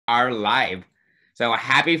are live. So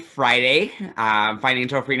happy Friday,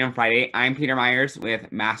 Financial Freedom Friday. I'm Peter Myers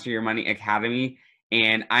with Master Your Money Academy,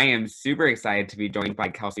 and I am super excited to be joined by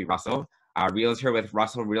Kelsey Russell, a realtor with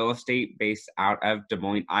Russell Real Estate based out of Des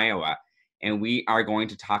Moines, Iowa. And we are going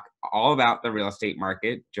to talk all about the real estate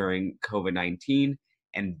market during COVID-19,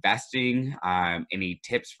 investing, any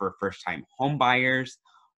tips for first-time home buyers,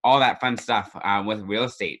 all that fun stuff with real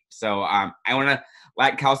estate. So I want to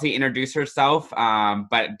let Kelsey introduce herself,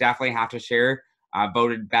 but definitely have to share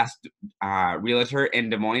voted best realtor in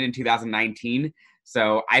Des Moines in 2019.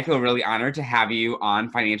 So I feel really honored to have you on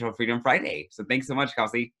Financial Freedom Friday. So thanks so much,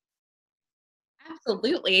 Kelsey.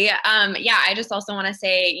 Absolutely. Yeah, I just also want to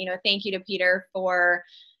say, thank you to Peter for,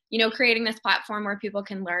 creating this platform where people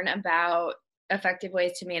can learn about effective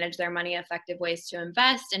ways to manage their money, effective ways to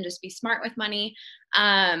invest, and just be smart with money.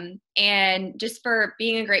 And just for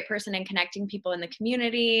being a great person and connecting people in the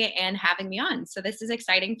community and having me on. So this is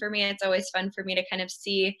exciting for me. It's always fun for me to kind of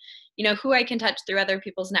see, who I can touch through other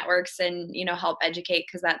people's networks and, help educate,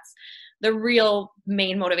 because that's the real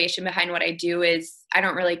main motivation behind what I do. Is I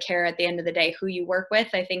don't really care at the end of the day who you work with.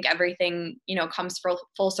 I think everything, comes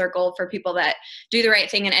full circle for people that do the right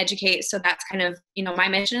thing and educate. So that's kind of, my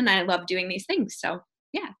mission, and I love doing these things. So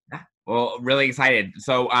yeah. Well, really excited.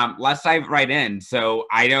 So let's dive right in. So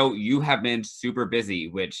I know you have been super busy,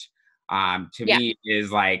 which to Yeah. me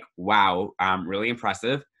is like, wow, really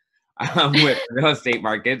impressive with the real estate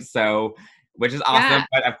market. So, which is awesome. Yeah.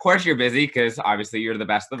 But of course you're busy because obviously you're the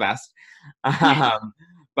best of the best.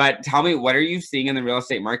 But tell me, what are you seeing in the real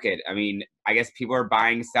estate market? I mean, I guess people are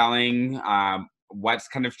buying, selling. What's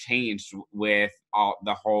kind of changed with all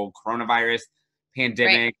the whole coronavirus Right.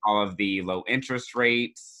 pandemic, all of the low interest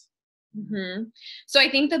rates? So I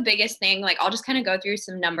think the biggest thing, like I'll just kind of go through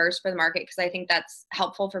some numbers for the market because I think that's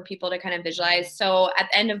helpful for people to kind of visualize. So at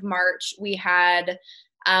the end of March, we had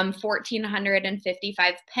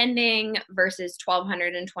 1,455 pending versus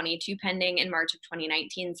 1,222 pending in March of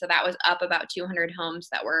 2019. So that was up about 200 homes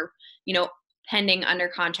that were, pending under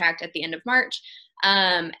contract at the end of March.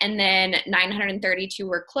 And then 932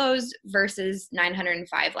 were closed versus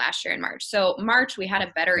 905 last year in March. So March, we had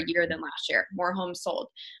a better year than last year, more homes sold,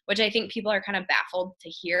 which I think people are kind of baffled to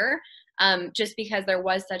hear, just because there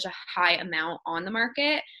was such a high amount on the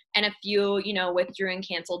market, and a few, withdrew and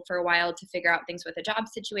canceled for a while to figure out things with a job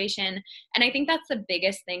situation. And I think that's the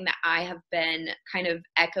biggest thing that I have been kind of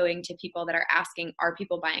echoing to people that are asking, are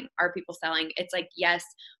people buying? Are people selling? It's like, yes,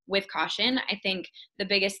 with caution. I think the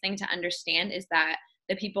biggest thing to understand is that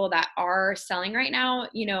the people that are selling right now,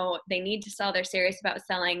 they need to sell. They're serious about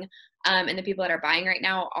selling. And the people that are buying right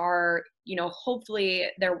now are, hopefully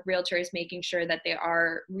their realtor is making sure that they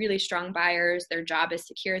are really strong buyers. Their job is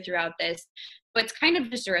secure throughout this. But it's kind of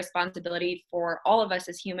just a responsibility for all of us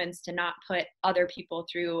as humans to not put other people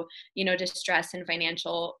through, distress and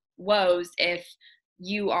financial woes if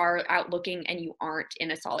you are out looking and you aren't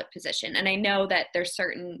in a solid position. And I know that there's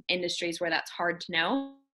certain industries where that's hard to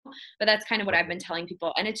know, but that's kind of what I've been telling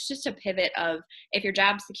people. And it's just a pivot of, if your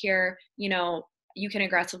job's secure, you can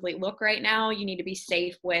aggressively look right now. You need to be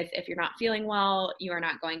safe with, if you're not feeling well, you are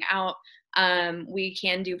not going out. We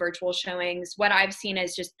can do virtual showings. What I've seen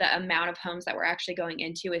is just the amount of homes that we're actually going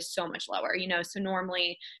into is so much lower, so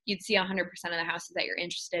normally you'd see 100% of the houses that you're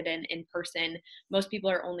interested in person. Most people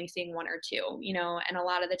are only seeing one or two, and a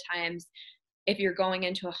lot of the times, if you're going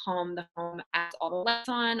into a home, the home has all the lights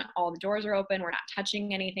on, all the doors are open, we're not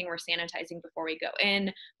touching anything, we're sanitizing before we go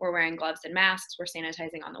in, we're wearing gloves and masks, we're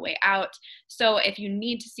sanitizing on the way out. So if you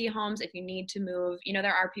need to see homes, if you need to move,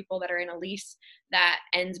 there are people that are in a lease that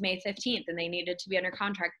ends May 15th and they needed to be under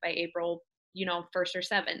contract by April 1st or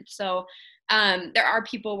 7th. So there are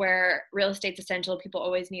people where real estate's essential. People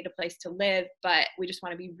always need a place to live, but we just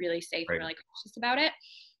want to be really safe and really cautious about it.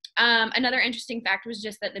 Another interesting fact was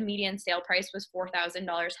just that the median sale price was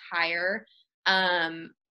 $4,000 higher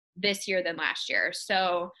this year than last year.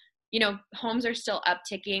 So, homes are still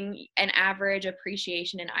upticking. An average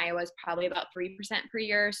appreciation in Iowa is probably about 3% per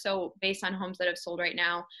year. So based on homes that have sold right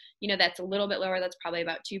now, that's a little bit lower. That's probably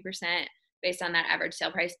about 2% based on that average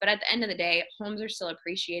sale price. But at the end of the day, homes are still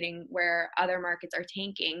appreciating where other markets are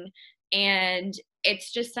tanking. And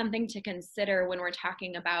it's just something to consider when we're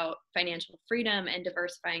talking about financial freedom and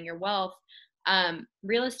diversifying your wealth.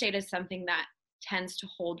 Real estate is something that tends to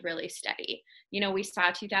hold really steady. We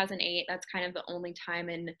saw 2008. That's kind of the only time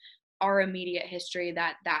in our immediate history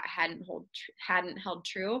that hadn't held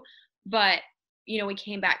true. But we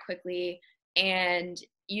came back quickly, and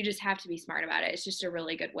you just have to be smart about it. It's just a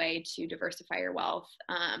really good way to diversify your wealth.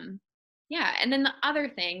 Yeah. And then the other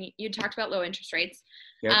thing, you talked about low interest rates.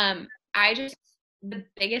 Yep. I just the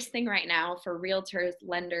biggest thing right now for realtors,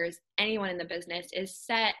 lenders, anyone in the business is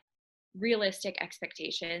set realistic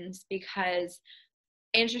expectations, because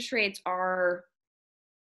interest rates are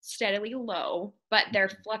steadily low, but they're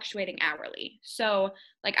fluctuating hourly. So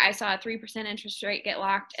like I saw a 3% interest rate get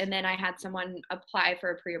locked, and then I had someone apply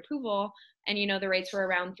for a pre-approval, and the rates were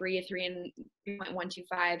around 3 and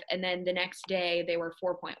 3.125, and then the next day they were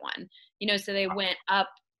 4.1. So they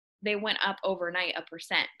went up overnight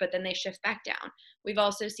 1%, but then they shift back down. We've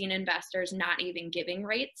also seen investors not even giving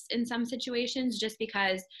rates in some situations, just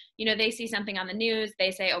because, they see something on the news,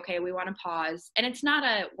 they say, okay, we want to pause. And it's not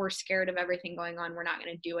we're scared of everything going on, we're not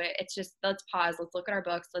going to do it. It's just, let's pause, let's look at our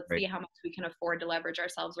books, let's see how much we can afford to leverage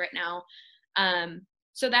ourselves right now.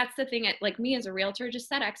 So that's the thing, like me as a realtor, just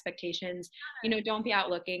set expectations. Don't be out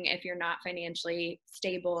looking if you're not financially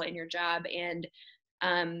stable in your job, and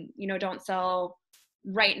don't sell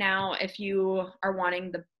right now if you are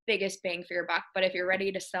wanting the biggest bang for your buck. But if you're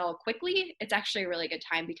ready to sell quickly, it's actually a really good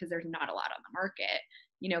time, because there's not a lot on the market,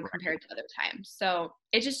 compared to other times. So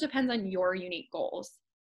it just depends on your unique goals.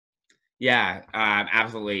 Yeah,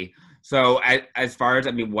 absolutely. So as far as,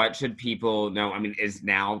 what should people know? Is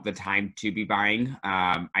now the time to be buying?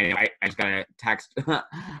 I just got a text,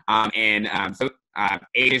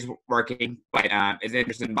 age is working, but is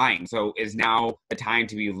interested in buying. So is now the time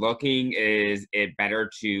to be looking? Is it better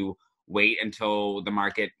to wait until the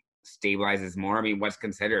market stabilizes more? What's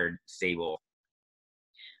considered stable?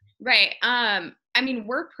 Right.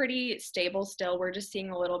 We're pretty stable still. We're just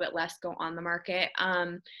seeing a little bit less go on the market.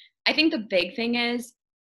 I think the big thing is,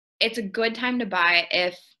 it's a good time to buy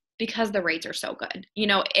because the rates are so good.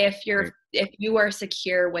 If you are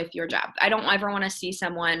secure with your job. I don't ever want to see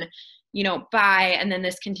someone, buy, and then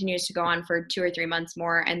this continues to go on for 2 or 3 months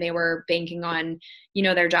more, and they were banking on,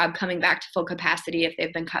 their job coming back to full capacity if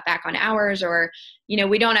they've been cut back on hours, or,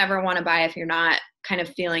 we don't ever want to buy if you're not kind of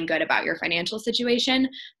feeling good about your financial situation.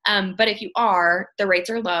 But if you are, the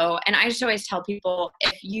rates are low. And I just always tell people,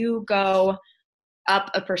 if you go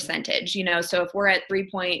up a percentage, so if we're at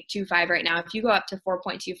 3.25 right now, if you go up to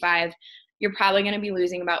 4.25, you're probably going to be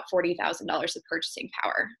losing about $40,000 of purchasing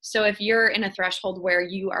power. So if you're in a threshold where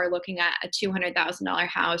you are looking at a $200,000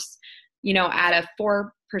 house, at a 4%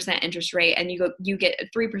 interest rate, and you get a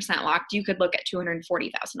 3% locked, you could look at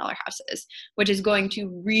 $240,000 houses, which is going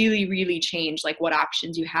to really, really change like what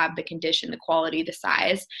options you have, the condition, the quality, the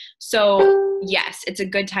size. So yes, it's a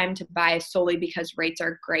good time to buy solely because rates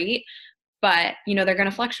are great, but they're going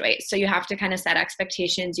to fluctuate. So you have to kind of set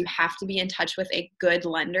expectations. You have to be in touch with a good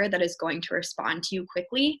lender that is going to respond to you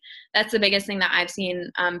quickly. That's the biggest thing that I've seen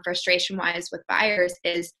frustration wise with buyers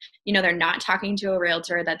is, they're not talking to a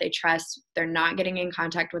realtor that they trust. They're not getting in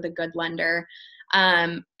contact with a good lender.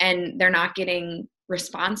 And they're not getting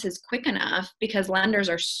responses quick enough because lenders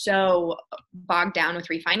are so bogged down with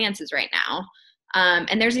refinances right now.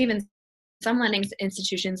 And there's even some lending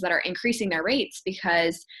institutions that are increasing their rates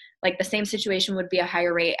because like the same situation would be a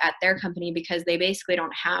higher rate at their company because they basically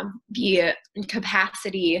don't have the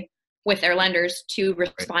capacity with their lenders to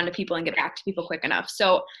respond to people and get back to people quick enough.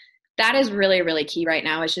 So that is really, really key right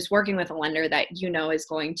now. Is just working with a lender that is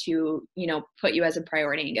going to, put you as a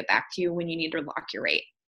priority and get back to you when you need to lock your rate.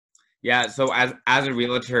 Yeah. So as a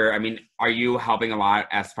realtor, are you helping a lot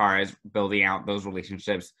as far as building out those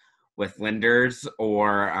relationships with lenders,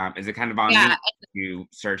 or is it kind of on you to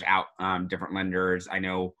search out different lenders? I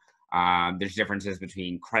know there's differences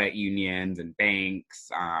between credit unions and banks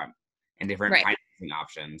and different financing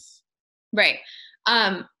options. Right.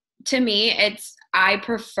 To me,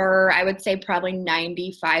 I would say probably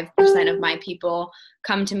 95% of my people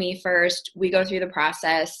come to me first. We go through the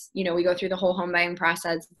process, we go through the whole home buying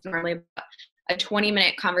process. It's normally a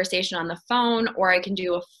 20-minute conversation on the phone, or I can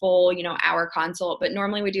do a full, hour consult. But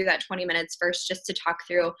normally we do that 20 minutes first just to talk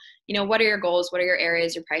through, what are your goals? What are your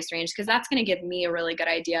areas, your price range? Because that's going to give me a really good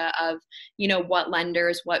idea of, what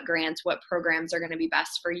lenders, what grants, what programs are going to be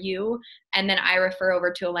best for you. And then I refer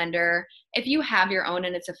over to a lender. If you have your own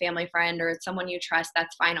and it's a family friend or it's someone you trust,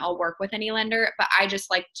 that's fine. I'll work with any lender, but I just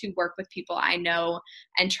like to work with people I know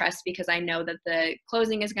and trust because I know that the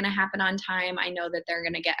closing is going to happen on time. I know that they're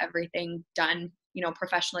going to get everything done,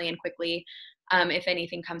 professionally and quickly if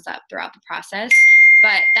anything comes up throughout the process.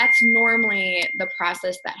 But that's normally the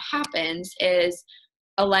process that happens is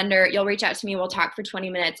a lender, you'll reach out to me, we'll talk for 20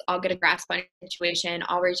 minutes, I'll get a grasp on your situation,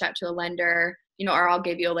 I'll reach out to a lender, or I'll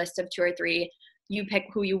give you a list of 2 or 3, you pick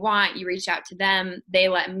who you want, you reach out to them, they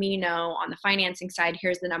let me know on the financing side,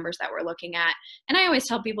 here's the numbers that we're looking at. And I always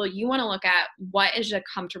tell people, you want to look at what is a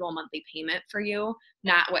comfortable monthly payment for you,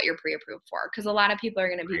 not what you're pre-approved for. Because a lot of people are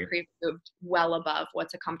going to be pre-approved well above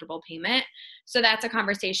what's a comfortable payment. So that's a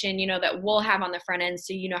conversation, that we'll have on the front end.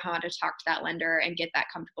 So you know how to talk to that lender and get that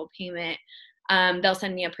comfortable payment. They'll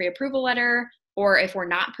send me a pre-approval letter. Or if we're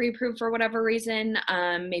not pre-approved for whatever reason,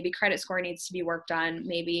 maybe credit score needs to be worked on.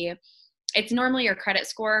 Maybe it's normally your credit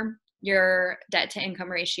score, your debt to income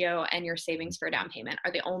ratio, and your savings for a down payment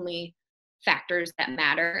are the only factors that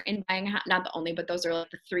matter in buying a house. Not the only, but those are like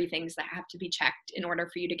the 3 things that have to be checked in order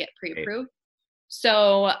for you to get pre-approved.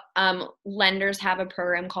 So lenders have a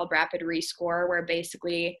program called Rapid Rescore, where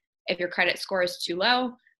basically if your credit score is too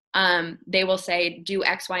low, they will say, do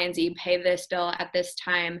X, Y, and Z, pay this bill at this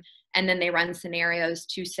time. And then they run scenarios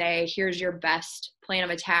to say, here's your best plan of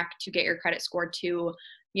attack to get your credit score to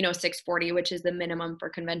 640, which is the minimum for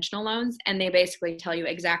conventional loans. And they basically tell you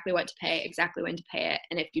exactly what to pay, exactly when to pay it.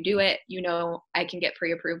 And if you do it, I can get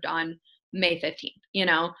pre-approved on May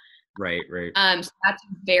 15th, Right. So that's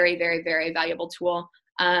a very, very, very valuable tool.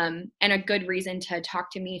 And a good reason to talk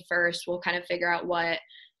to me first. We'll kind of figure out what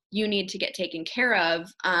you need to get taken care of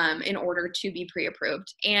in order to be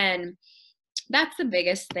pre-approved. And that's the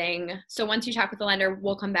biggest thing. So once you talk with the lender,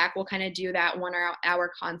 we'll come back. We'll kind of do that 1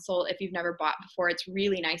 hour consult. If you've never bought before, it's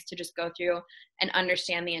really nice to just go through and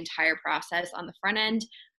understand the entire process on the front end.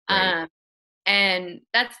 Right. And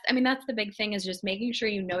that's the big thing, is just making sure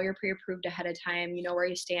you're pre-approved ahead of time, where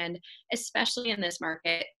you stand, especially in this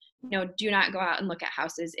market. Do not go out and look at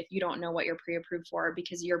houses if you don't know what you're pre-approved for,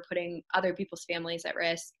 because you're putting other people's families at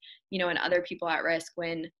risk, and other people at risk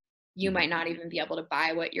when you might not even be able to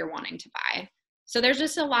buy what you're wanting to buy. So there's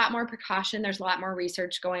just a lot more precaution. There's a lot more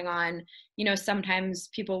research going on. Sometimes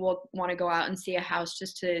people will want to go out and see a house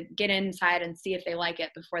just to get inside and see if they like it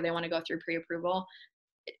before they want to go through pre-approval.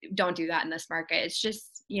 Don't do that in this market. It's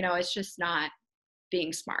just, it's just not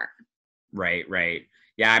being smart. Right.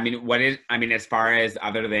 Yeah. As far as,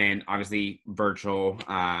 other than obviously virtual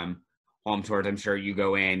home tours, I'm sure you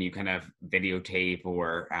go in, you kind of videotape,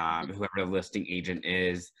 or whoever the listing agent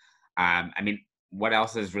is. What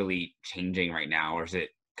else is really changing right now? Or is it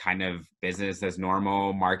kind of business as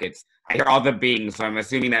normal? Markets, I hear all the being, so I'm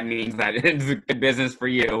assuming that means that it's a good business for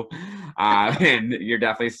you, and you're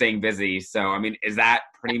definitely staying busy. So, is that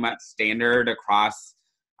pretty much standard across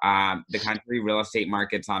the country? Real estate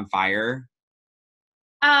market's on fire?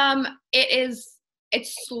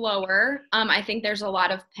 It's slower. I think there's a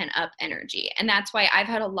lot of pent up energy, and that's why I've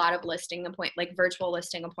had a lot of virtual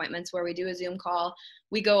listing appointments where we do a Zoom call.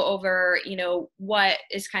 We go over, what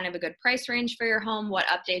is kind of a good price range for your home, what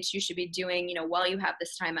updates you should be doing, while you have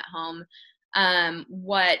this time at home,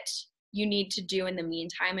 what you need to do in the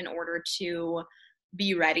meantime in order to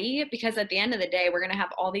be ready. Because at the end of the day, we're going to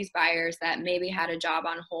have all these buyers that maybe had a job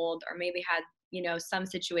on hold, or maybe had some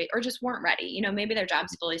situation, or just weren't ready. Maybe their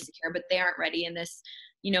job's fully secure, but they aren't ready in this,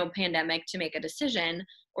 pandemic to make a decision,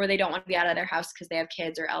 or they don't want to be out of their house because they have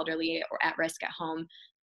kids or elderly or at risk at home.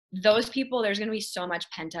 Those people, there's going to be so much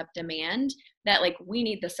pent up demand that we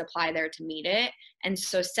need the supply there to meet it. And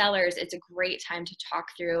so sellers, it's a great time to talk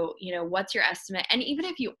through, what's your estimate? And even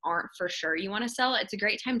if you aren't for sure you want to sell, it's a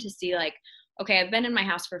great time to see okay, I've been in my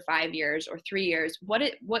house for 5 years or 3 years.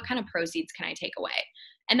 What kind of proceeds can I take away?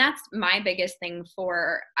 And that's my biggest thing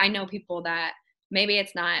I know people that maybe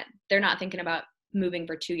they're not thinking about moving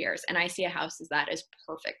for 2 years, and I see a house that is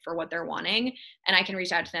perfect for what they're wanting. And I can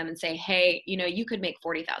reach out to them and say, hey, you could make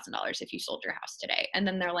 $40,000 if you sold your house today. And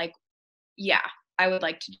then they're like, yeah, I would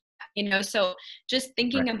like to do that. So just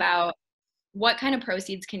thinking about what kind of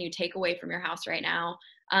proceeds can you take away from your house right now?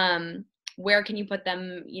 Where can you put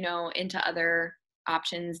them, into other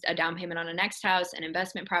options, a down payment on a next house, an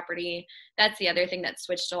investment property. That's the other thing that's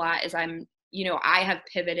switched a lot, is I have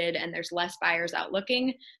pivoted, and there's less buyers out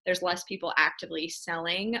looking. There's less people actively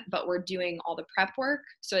selling, but we're doing all the prep work.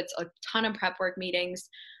 So it's a ton of prep work meetings,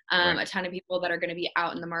 a ton of people that are going to be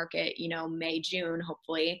out in the market, May, June,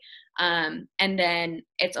 hopefully. And then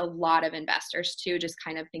it's a lot of investors too, just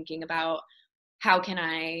kind of thinking about, how can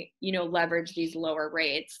I, leverage these lower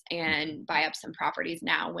rates and buy up some properties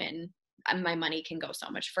now when my money can go so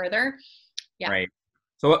much further. Yeah. Right.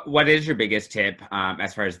 So what is your biggest tip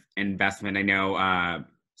as far as investment? I know,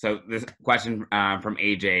 so this question from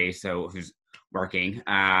AJ, who's working,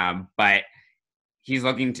 but he's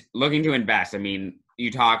looking to invest.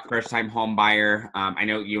 You talk first time home buyer. I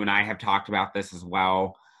know you and I have talked about this as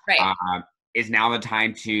well. Right. Is now the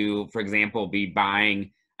time to, for example, be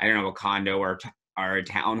buying, I don't know, a condo or a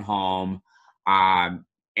townhome,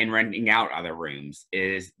 and renting out other rooms.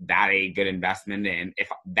 Is that a good investment? And if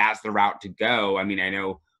that's the route to go, I mean, I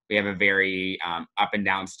know we have a very up and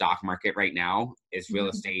down stock market right now. Is real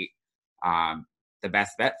estate the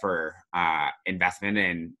best bet for investment?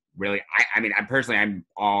 And really, I mean, I'm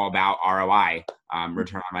all about ROI,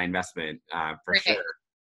 return on my investment, for Right. sure.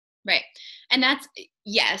 Right. And that's,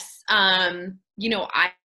 yes.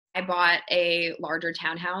 I bought a larger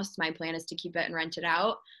townhouse. My plan is to keep it and rent it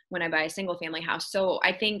out when I buy a single family house. So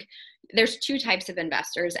I think there's two types of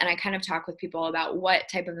investors, and I kind of talk with people about what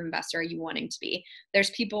type of investor are you wanting to be. There's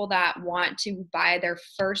people that want to buy their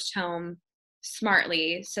first home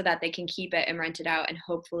smartly so that they can keep it and rent it out and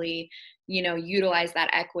hopefully, utilize that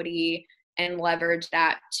equity and leverage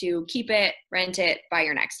that to keep it, rent it, buy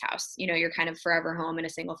your next house. You're kind of forever home in a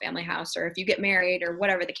single family house, or if you get married or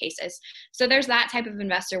whatever the case is. So there's that type of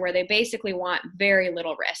investor where they basically want very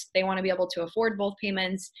little risk. They want to be able to afford both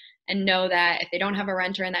payments and know that if they don't have a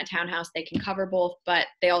renter in that townhouse, they can cover both, but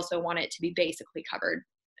they also want it to be basically covered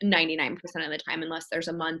 99% of the time, unless there's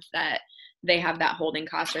a month that they have that holding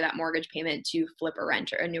cost or that mortgage payment to flip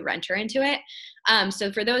a new renter into it.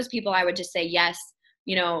 So for those people, I would just say, yes,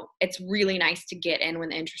 it's really nice to get in when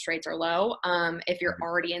the interest rates are low. If you're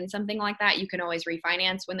already in something like that, you can always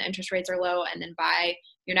refinance when the interest rates are low and then buy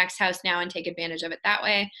your next house now and take advantage of it that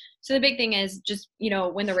way. So the big thing is just,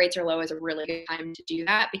 when the rates are low is a really good time to do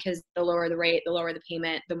that, because the lower the rate, the lower the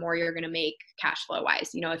payment, the more you're going to make cash flow wise.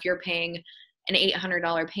 If you're paying an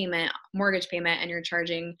 $800 mortgage payment and you're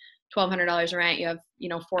charging $1,200 rent, you have,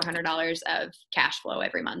 $400 of cash flow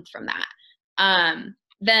every month from that.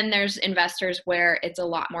 Then there's investors where it's a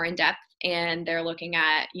lot more in depth and they're looking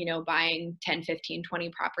at, buying 10, 15, 20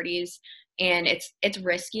 properties. And it's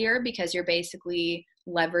riskier because you're basically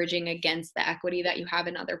leveraging against the equity that you have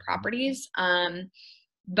in other properties.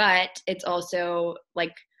 But it's also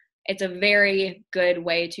it's a very good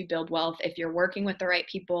way to build wealth if you're working with the right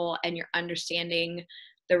people and you're understanding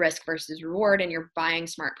the risk versus reward and you're buying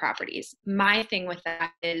smart properties. My thing with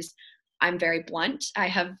that is I'm very blunt. I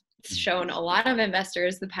have shown a lot of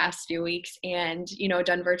investors the past few weeks and,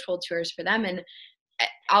 done virtual tours for them. And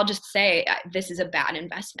I'll just say, this is a bad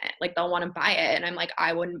investment. They'll want to buy it. And I'm like,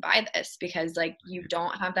 I wouldn't buy this because you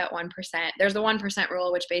don't have that 1%. There's the 1%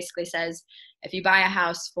 rule, which basically says if you buy a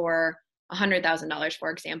house for $100,000,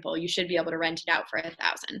 for example, you should be able to rent it out for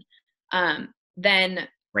 $1,000. Then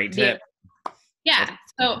Great tip. Yeah.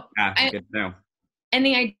 So good to know. And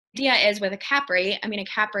the idea is with a cap rate, a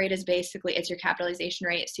cap rate is basically, it's your capitalization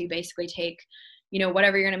rate. So you basically take,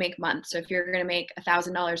 whatever you're going to make a month. So if you're going to make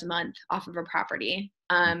 $1,000 a month off of a property,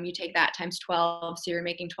 you take that times 12. So you're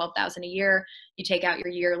making $12,000 a year. You take out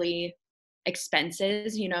your yearly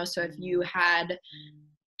expenses, so if you had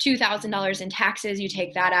 $2,000 in taxes, you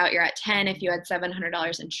take that out, you're at 10. If you had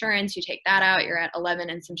 $700 insurance, you take that out, you're at 11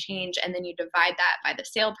 and some change, and then you divide that by the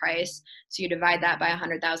sale price. So you divide that by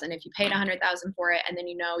 100,000. If you paid 100,000 for it, and then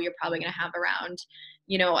you're probably going to have around,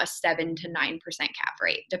 a 7 to 9% cap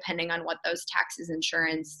rate, depending on what those taxes,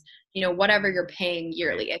 insurance, whatever you're paying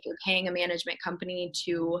yearly. If you're paying a management company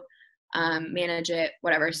to manage it,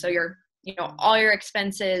 whatever. So you're, all your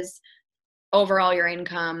expenses, overall your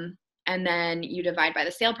income, and then you divide by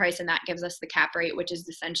the sale price, and that gives us the cap rate, which is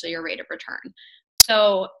essentially your rate of return.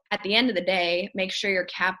 So at the end of the day, make sure your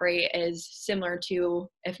cap rate is similar to,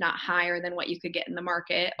 if not higher than what you could get in the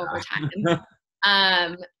market over time.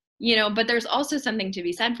 But there's also something to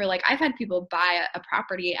be said for I've had people buy a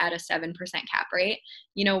property at a 7% cap rate,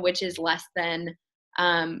 which is less than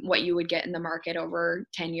what you would get in the market over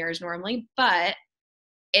 10 years normally, but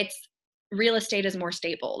real estate is more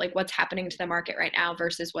stable. What's happening to the market right now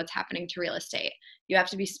versus what's happening to real estate. You have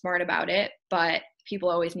to be smart about it, but people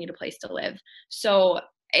always need a place to live. So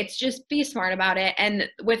it's just be smart about it. And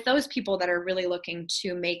with those people that are really looking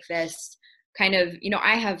to make this kind of,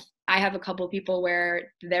 I have a couple of people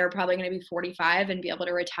where they're probably going to be 45 and be able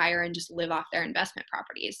to retire and just live off their investment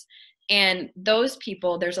properties. And those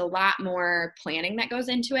people, there's a lot more planning that goes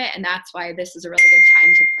into it. And that's why this is a really good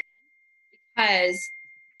time to plan, because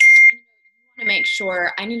to make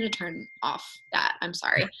sure I need to turn off that. I'm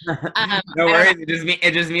sorry. No worries.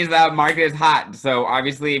 It just means that market is hot. So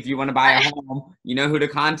obviously, if you want to buy a home, you know who to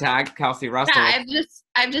contact, Kelsey Russell. Yeah,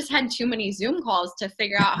 I've just had too many Zoom calls to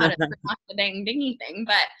figure out how to turn off the dang dingy thing.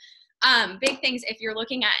 But big things, if you're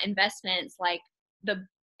looking at investments, the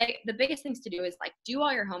biggest things to do is do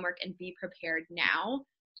all your homework and be prepared now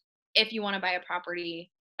if you want to buy a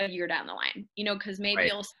property a year down the line, because maybe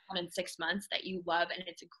you'll sell in 6 months that you love and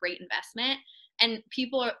it's a great investment. And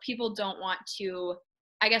people don't want to,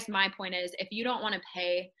 I guess my point is, if you don't want to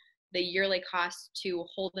pay the yearly cost to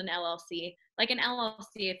hold an LLC, like an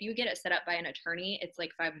LLC, if you get it set up by an attorney, it's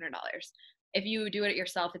like $500. If you do it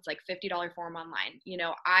yourself, it's like $50 form online. You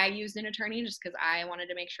know, I used an attorney just because I wanted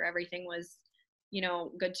to make sure everything was, you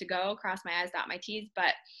know, good to go, cross my I's, dot my T's.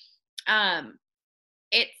 But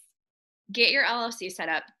it's get your LLC set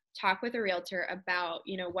up, talk with a realtor about,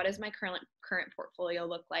 you know, what does my current portfolio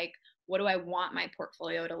look like? What do I want my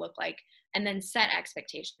portfolio to look like? And then set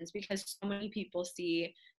expectations, because so many people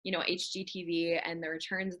see, you know, HGTV and the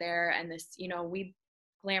returns there, and this, you know, we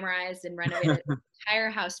glamorized and renovated the entire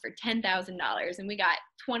house for $10,000 and we got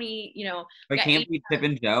 20, you know, But got can't 8. be Chip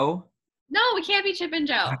and Joe. No, we can't be Chip and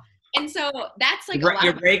Joe. And so that's like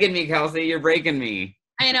You're breaking me, Kelsey. You're breaking me.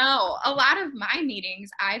 I know a lot of my meetings,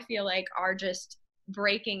 I feel like, are just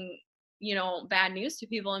breaking, you know, bad news to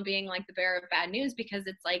people and being like the bearer of bad news, because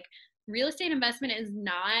it's like real estate investment is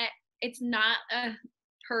not, it's not a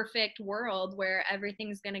perfect world where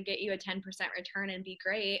everything's going to get you a 10% return and be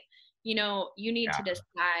great. You know, you need to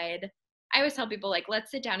decide. I always tell people, like, let's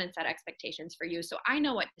sit down and set expectations for you, so I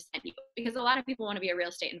know what to send you, because a lot of people want to be a real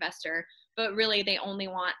estate investor, but really they only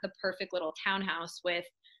want the perfect little townhouse with,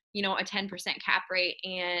 you know, a 10% cap rate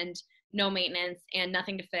and no maintenance and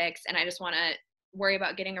nothing to fix. And I just want to worry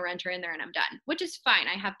about getting a renter in there and I'm done, which is fine.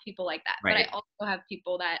 I have people like that. Right. But I also have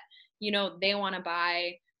people that, you know, they want to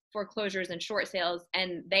buy foreclosures and short sales,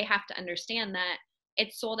 and they have to understand that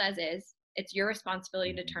it's sold as is. It's your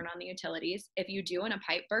responsibility to turn on the utilities. If you do in a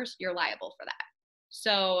pipe burst, you're liable for that.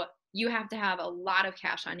 So you have to have a lot of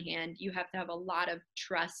cash on hand. You have to have a lot of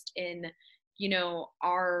trust in, you know,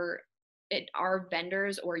 our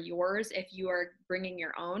vendors or yours. If you are bringing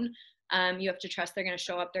your own, you have to trust they're going to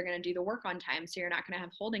show up, they're going to do the work on time, so you're not going to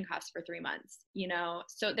have holding costs for 3 months, you know.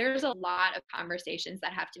 So there's a lot of conversations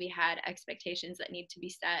that have to be had, expectations that need to be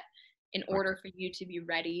set in order for you to be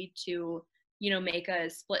ready to, you know, make a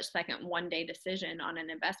split second, one day decision on an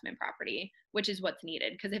investment property, which is what's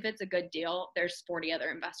needed. Because if it's a good deal, there's 40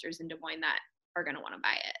 other investors in Des Moines that are going to want to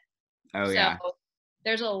buy it. Oh, yeah. So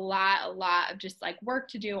there's a lot of just like work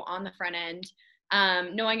to do on the front end.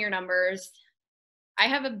 Knowing your numbers. I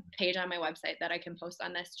have a page on my website that I can post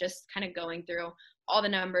on this, just kind of going through all the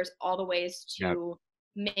numbers, all the ways to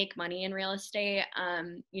make money in real estate.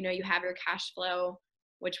 You know, you have your cash flow,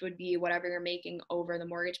 which would be whatever you're making over the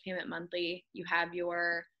mortgage payment monthly. You have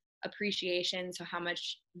your appreciation, so how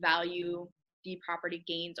much value the property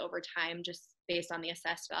gains over time just based on the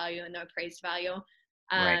assessed value and the appraised value.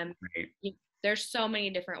 Right. There's so many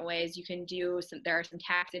different ways you can do there are some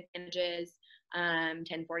tax advantages,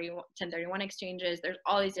 1031 exchanges. There's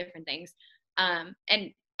all these different things. And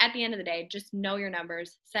at the end of the day, just know your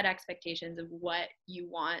numbers, set expectations of what you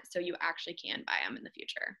want so you actually can buy them in the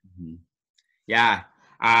future. Mm-hmm. Yeah.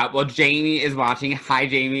 Well, Jamie is watching. Hi,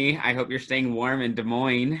 Jamie. I hope you're staying warm in Des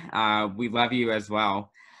Moines. We love you as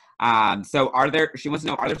well. So she wants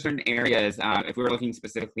to know, are there certain areas, if we were looking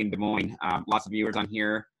specifically in Des Moines, lots of viewers on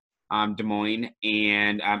here, Des Moines,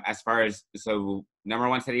 and as far as, so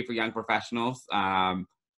 #1 city for young professionals,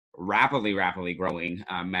 rapidly growing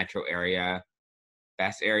metro area,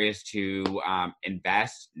 best areas to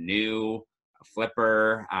invest, new,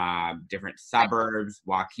 flipper, different suburbs,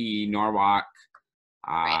 Waukee, Norwalk,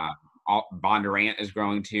 Bondurant is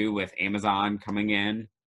growing too with Amazon coming in.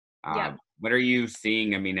 What are you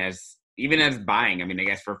seeing? I mean, as buying, I mean, I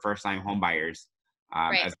guess for first-time home buyers,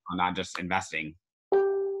 as not just investing.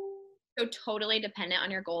 So totally dependent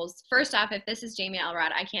on your goals. First off, if this is Jamie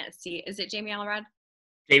Elrod, I can't see. Is it Jamie Elrod?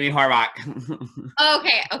 Jamie Horvath.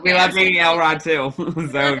 Okay. We love Jamie Elrod too.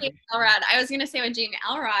 Jamie Elrod. I was gonna say with Jamie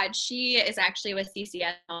Elrod, she is actually with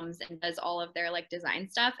CCS Homes and does all of their like design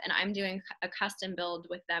stuff, and I'm doing a custom build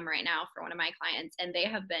with them right now for one of my clients, and they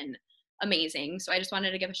have been amazing. So I just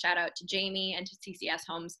wanted to give a shout out to Jamie and to CCS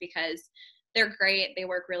Homes because they're great. They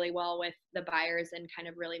work really well with the buyers and kind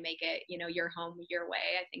of really make it, you know, your home, your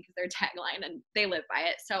way, I think is their tagline, and they live by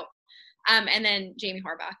it. So, and then Jamie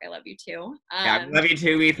Horvath, I love you too. Yeah, I love you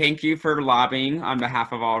too. We thank you for lobbying on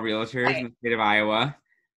behalf of all realtors in the state of Iowa.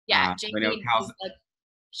 Yeah, Jamie,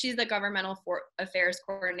 she's the governmental affairs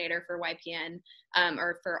coordinator for YPN,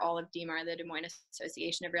 or for all of DMAR, the Des Moines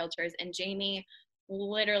Association of Realtors. And Jamie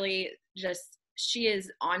literally she is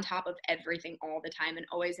on top of everything all the time and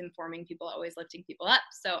always informing people, always lifting people up.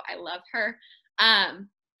 So I love her.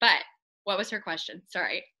 But what was her question?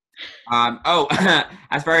 Sorry.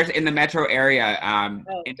 As far as in the metro area,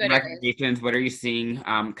 in recommendations, what are you seeing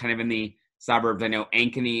kind of in the suburbs? I know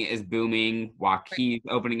Ankeny is booming, Waukee's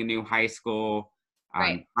opening a new high school,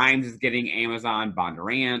 Grimes is getting Amazon,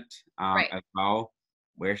 Bondurant as well.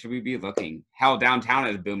 Where should we be looking? Hell, downtown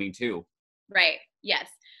is booming too. Right. Yes.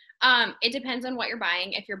 It depends on what you're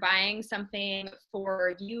buying. If you're buying something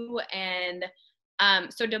for you and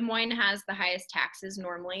so Des Moines has the highest taxes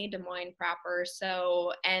normally, Des Moines proper.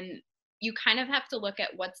 So, and you kind of have to look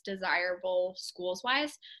at what's desirable schools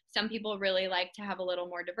wise. Some people really like to have a little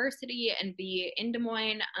more diversity and be in Des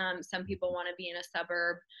Moines. Some people want to be in a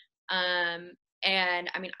suburb. Um,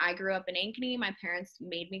 and I mean, I grew up in Ankeny. My parents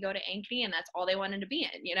made me go to Ankeny, and that's all they wanted to be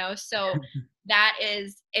in, you know? So that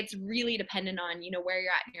is, it's really dependent on, you know, where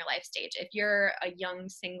you're at in your life stage. If you're a young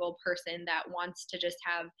single person that wants to just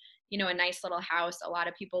have, you know, a nice little house, a lot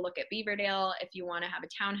of people look at Beaverdale. If you want to have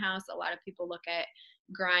a townhouse, a lot of people look at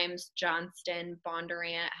Grimes, Johnston,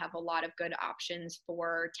 Bondurant have a lot of good options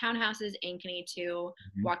for townhouses, Ankeny too,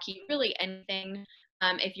 Waukee, really anything.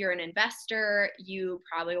 If you're an investor, you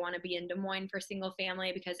probably want to be in Des Moines for single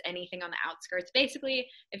family, because anything on the outskirts, basically,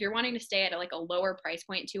 if you're wanting to stay at like a lower price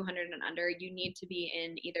point, 200 and under, you need to be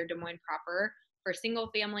in either Des Moines proper for single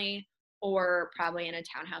family, or probably in a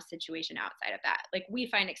townhouse situation outside of that. Like, we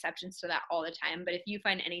find exceptions to that all the time, but if you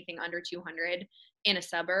find anything under 200 in a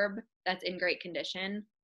suburb that's in great condition,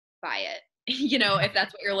 buy it. You know, if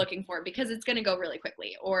that's what you're looking for, because it's going to go really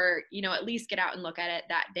quickly, or, you know, at least get out and look at it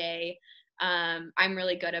that day. I'm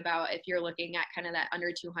really good about, if you're looking at kind of that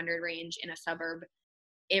under 200 range in a suburb,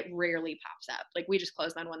 it rarely pops up. Like, we just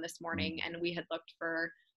closed on one this morning, and we had looked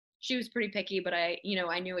for, she was pretty picky, but I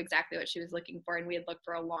knew exactly what she was looking for, and we had looked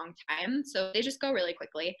for a long time. So they just go really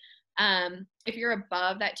quickly. If you're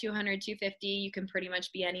above that 200, 250, you can pretty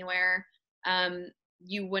much be anywhere.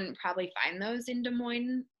 You wouldn't probably find those in Des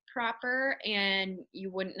Moines proper, and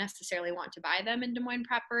you wouldn't necessarily want to buy them in Des Moines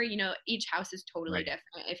proper. You know, each house is totally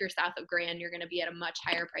different. If you're south of Grand, you're going to be at a much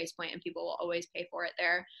higher price point, and people will always pay for it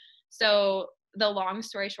there. So the long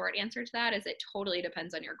story short answer to that is it totally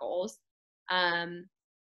depends on your goals.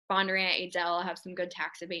 Bondurant, Adel have some good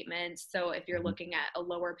tax abatements. So if you're looking at a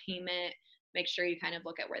lower payment, make sure you kind of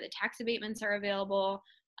look at where the tax abatements are available.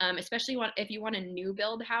 Especially if you want a new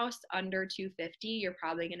build house under 250, you're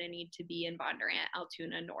probably going to need to be in Bondurant,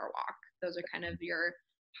 Altoona, Norwalk. Those are kind of your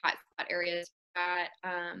hot spot areas.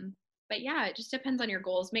 But yeah, it just depends on your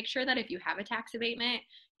goals. Make sure that if you have a tax abatement,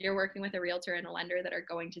 you're working with a realtor and a lender that are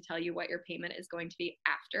going to tell you what your payment is going to be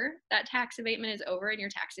after that tax abatement is over and your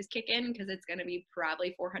taxes kick in, because it's going to be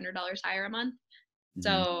probably $400 higher a month.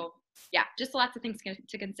 So yeah, just lots of things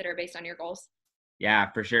to consider based on your goals.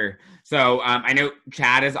 Yeah, for sure. So I know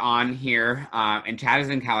Chad is on here, and Chad is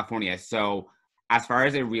in California. So as far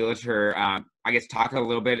as a realtor, I guess talk a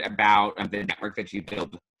little bit about the network that you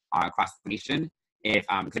build across the nation. If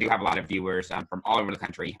because you have a lot of viewers from all over the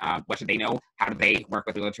country, what should they know? How do they work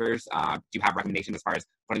with realtors? Do you have recommendations as far as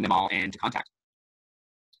putting them all into contact?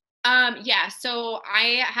 Yeah, so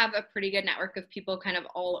I have a pretty good network of people kind of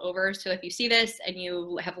all over. So if you see this and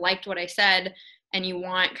you have liked what I said and you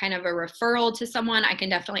want kind of a referral to someone, I can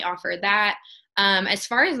definitely offer that. As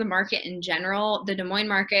far as the market in general, the Des Moines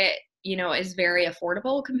market, you know, is very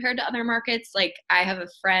affordable compared to other markets. Like, I have a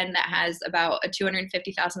friend that has about a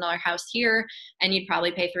 $250,000 house here, and you'd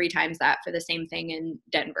probably pay 3 times that for the same thing in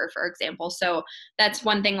Denver, for example. So that's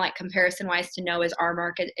one thing, like, comparison wise, to know is our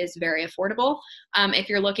market is very affordable. If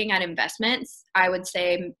you're looking at investments, I would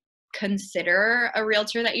say consider a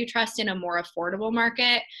realtor that you trust in a more affordable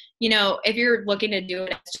market. You know, if you're looking to do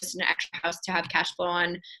it as just an extra house to have cash flow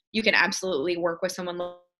on, you can absolutely work with someone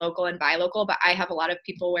local and buy local. But I have a lot of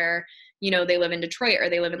people where, you know, they live in Detroit or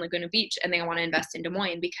they live in Laguna Beach and they want to invest in Des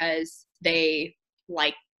Moines because they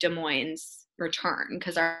like Des Moines' return,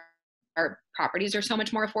 because our properties are so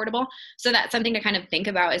much more affordable. So that's something to kind of think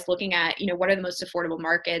about, is looking at, you know, what are the most affordable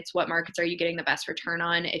markets? What markets are you getting the best return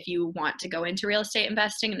on if you want to go into real estate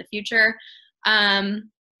investing in the future?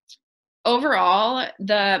 Overall,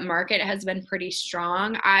 the market has been pretty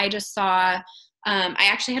strong. I just saw, I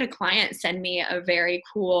actually had a client send me a very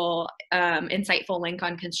cool, insightful link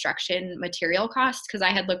on construction material costs, because I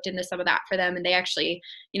had looked into some of that for them. And they actually,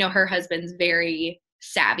 you know, her husband's very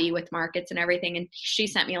savvy with markets and everything. And she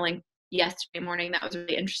sent me a link yesterday morning that was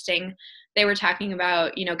really interesting. They were talking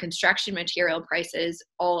about, you know, construction material prices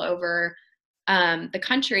all over the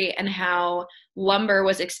country, and how lumber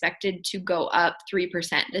was expected to go up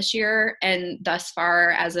 3% this year. And thus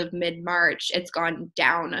far, as of mid-March, it's gone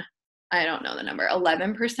down, I don't know the number,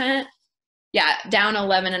 11%. Yeah, down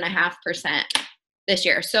 11.5% this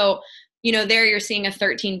year. So, you know, there you're seeing a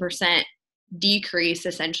 13% decrease,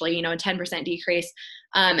 essentially, you know, a 10% decrease.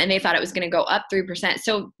 And they thought it was going to go up 3%.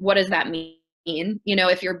 So what does that mean? You know,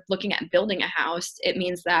 if you're looking at building a house, it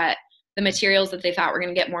means that the materials that they thought were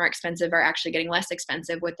going to get more expensive are actually getting less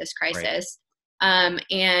expensive with this crisis.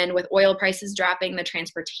 And with oil prices dropping, the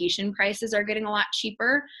transportation prices are getting a lot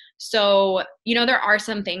cheaper. So, there are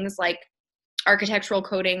some things like architectural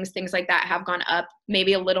coatings, things like that have gone up,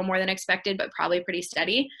 maybe a little more than expected, but probably pretty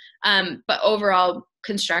steady. But overall,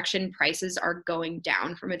 construction prices are going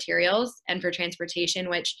down for materials and for transportation,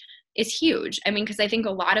 which is huge. I mean, because I think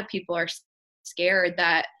a lot of people are scared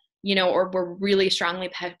that, or we're really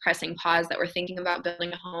strongly pressing pause that we're thinking about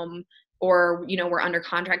building a home, or, we're under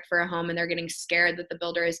contract for a home and they're getting scared that the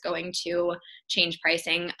builder is going to change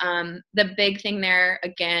pricing. The big thing there,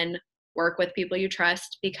 again, work with people you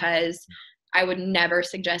trust, because I would never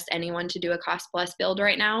suggest anyone to do a cost plus build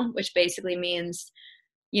right now, which basically means,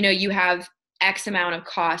 you have X amount of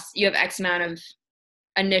costs, you have X amount of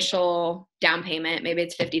initial down payment, maybe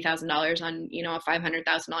it's $50,000 on, a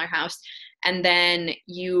 $500,000 house. And then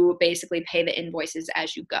you basically pay the invoices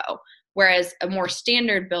as you go. Whereas a more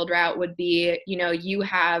standard build route would be, you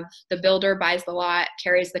have the builder buys the lot,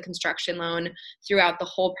 carries the construction loan throughout the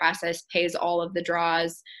whole process, pays all of the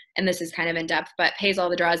draws. And this is kind of in depth, but pays all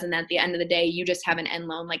the draws. And at the end of the day, you just have an end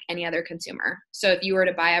loan like any other consumer. So if you were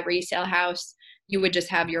to buy a resale house, you would just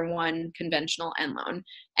have your one conventional end loan.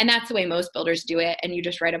 And that's the way most builders do it. And you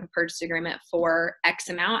just write up a purchase agreement for X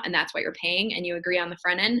amount, and that's what you're paying. And you agree on the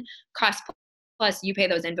front end. Cost plus you pay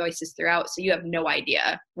those invoices throughout. So you have no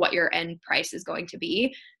idea what your end price is going to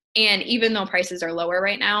be. And even though prices are lower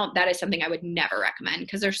right now, that is something I would never recommend,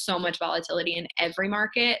 because there's so much volatility in every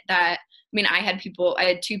market that, I had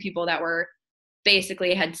two people that were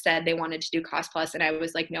basically had said they wanted to do cost plus, and I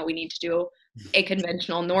was like, no, we need to do a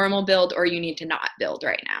conventional normal build, or you need to not build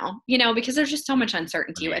right now, because there's just so much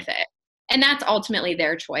uncertainty with it. And that's ultimately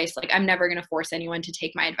their choice. Like, I'm never going to force anyone to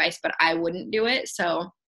take my advice, but I wouldn't do it. So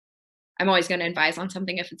I'm always going to advise on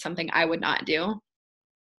something if it's something I would not do.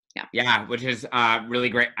 Yeah, which is really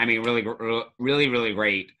great. I mean, really, really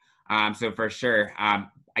great. So for sure,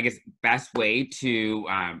 I guess best way to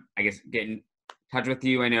get in touch with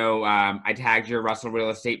you. I know I tagged your Russell Real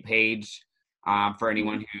Estate page for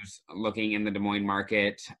anyone who's looking in the Des Moines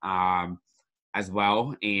market as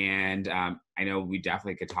well. And I know we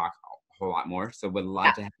definitely could talk a whole lot more. So would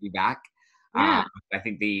love to have you back. I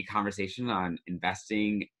think the conversation on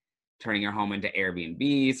investing, turning your home into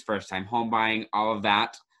Airbnbs, first-time home buying, all of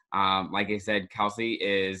that. Like I said, Kelsey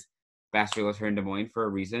is best realtor in Des Moines for a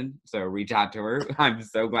reason. So reach out to her. I'm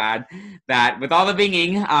so glad that with all the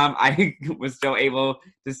binging, I was still able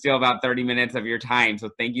to steal about 30 minutes of your time. So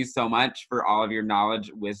thank you so much for all of your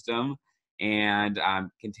knowledge, wisdom, and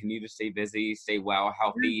continue to stay busy, stay well,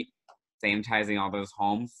 healthy, sanitizing all those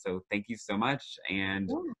homes. So thank you so much. And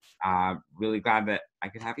really glad that I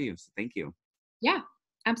could have you. So thank you. Yeah,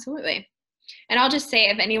 absolutely. And I'll just say,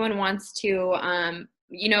 if anyone wants to,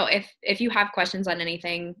 if you have questions on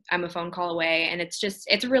anything, I'm a phone call away, and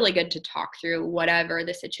it's really good to talk through whatever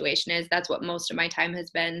the situation is. That's what most of my time has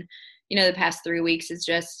been, the past 3 weeks, is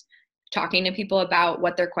just talking to people about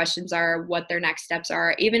what their questions are, what their next steps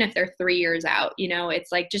are, even if they're 3 years out.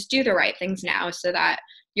 It's like, just do the right things now so that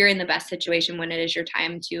you're in the best situation when it is your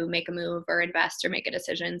time to make a move or invest or make a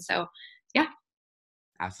decision. So yeah.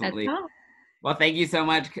 Absolutely. Well, thank you so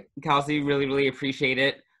much, Kelsey. Really, really appreciate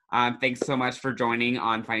it. Thanks so much for joining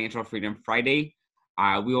on Financial Freedom Friday.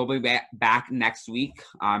 We will be back next week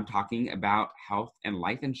talking about health and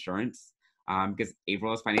life insurance because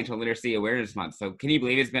April is Financial Literacy Awareness Month. So can you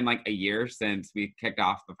believe it's been like a year since we kicked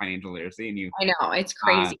off the financial literacy? And I know, it's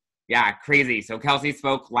crazy. Yeah, crazy. So Kelsey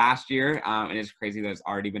spoke last year, and it's crazy that it's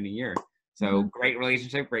already been a year. So great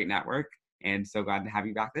relationship, great network, and so glad to have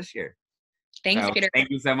you back this year. Thanks, Peter. Thank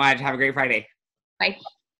you so much. Have a great Friday. Bye.